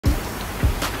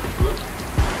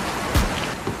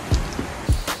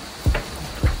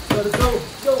let's go.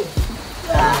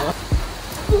 Go.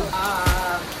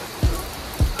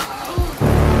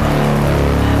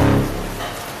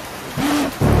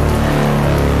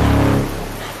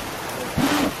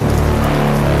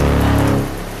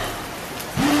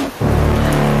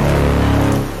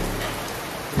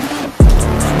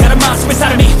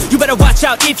 Inside of me, you better watch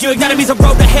out if your enemy's a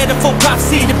road ahead of full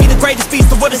prophecy to be the greatest beast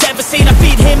the world has ever seen. I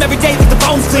feed him every day like the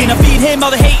bones clean. I feed him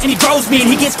all the hate and he grows mean.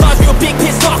 He gets claws real big,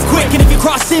 pissed off quick, and if you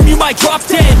cross him you might drop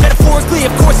dead. Metaphorically,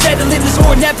 of course, settling the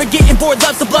sword, never getting bored,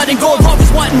 loves the blood and gore,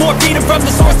 always wanting more freedom from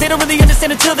the source. They don't really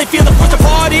understand until they feel the force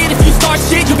departed. If you start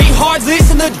shit, you'll be heartless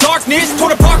in the darkness,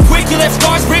 torn apart quick, you left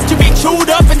scars ripped, you'll be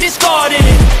chewed up and discarded.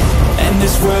 And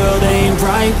this world ain't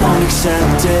right, won't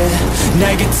accept it.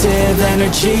 Negative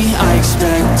energy, I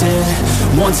expect it.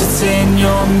 Once it's in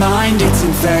your mind, it's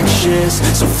infectious.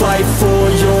 So fight for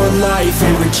your life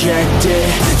and reject it.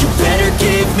 You better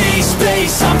give me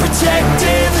space, I'm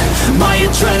protective. My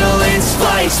adrenaline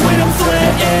spikes when I'm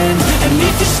threatened. And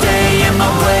if you stay in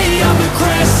my way, I'm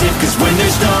aggressive. Cause when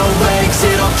there's no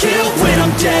exit, I'll kill when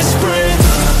I'm desperate.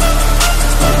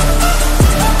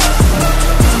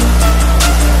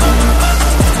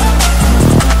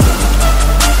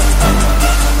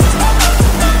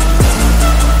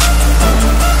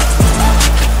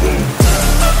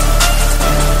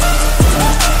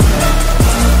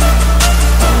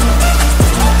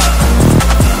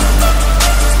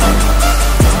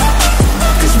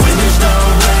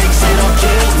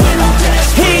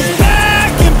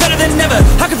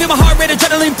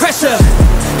 Adrenaline pressure,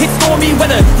 it's stormy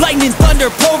weather, lightning,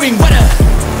 thunder, pouring weather.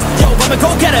 Yo, I'm a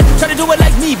go-getter, try to do it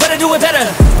like me, but I do it better.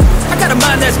 I got a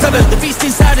mind that's clever, the beast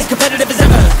inside is competitive as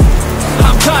ever.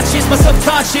 I'm conscious, my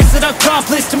subconscious, an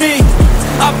accomplice to me.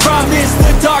 I promise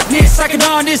the darkness, I can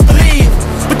honest believe.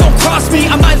 But don't cross me,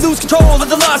 I might lose control of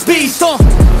the lost beast.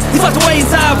 He's locked away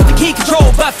inside with the key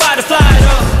controlled by fight or flight.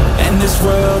 And this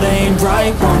world ain't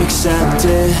right, won't accept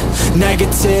it.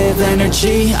 Negative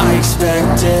energy, I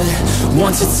expect it.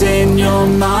 Once it's in your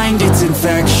mind, it's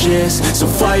infectious. So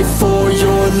fight for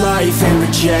your life and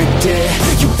reject it.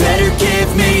 You better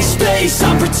give me space,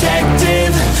 I'm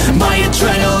protective. My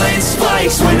adrenaline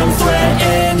spikes when I'm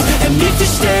threatened. And if you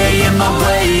stay in my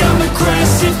way, I'm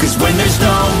aggressive. Cause when there's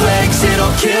no exit,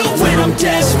 I'll kill when I'm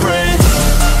desperate.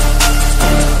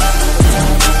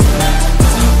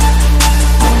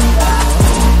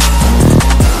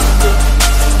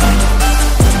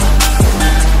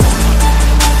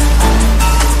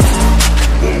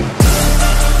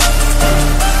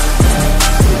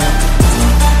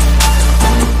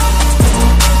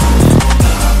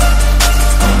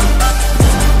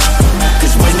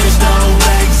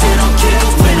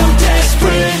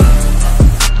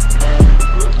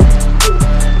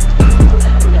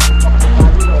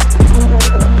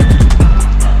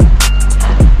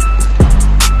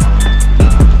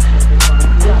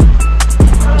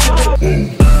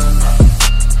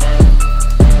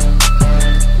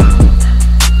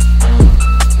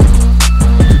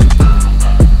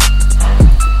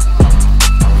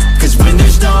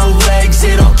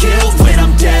 I'll kill when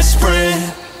I'm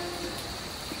desperate.